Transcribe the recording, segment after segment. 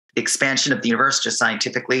expansion of the universe, just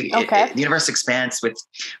scientifically. Okay. The universe expands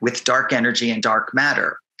with dark energy and dark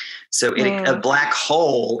matter. So a black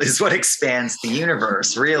hole is what expands the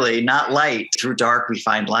universe, really, not light. Through dark, we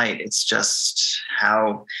find light. It's just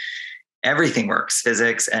how everything works,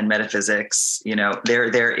 physics and metaphysics.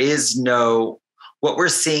 There is no, what we're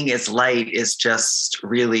seeing as light is just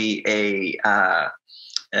really a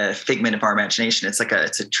figment of our imagination. It's a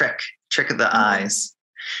trick of the eyes,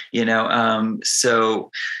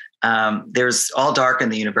 so there's all dark in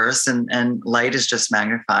the universe, and light is just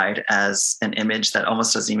magnified as an image that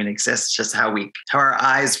almost doesn't even exist. Just how our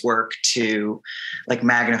eyes work to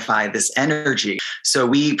magnify this energy. So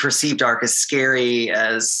we perceive dark as scary,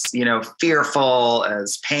 as, fearful,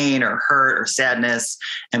 as pain or hurt or sadness.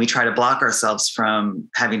 And we try to block ourselves from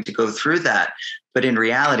having to go through that. But in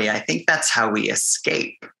reality, I think that's how we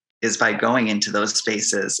escape, is by going into those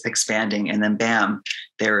spaces, expanding, and then bam,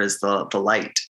 there is the light.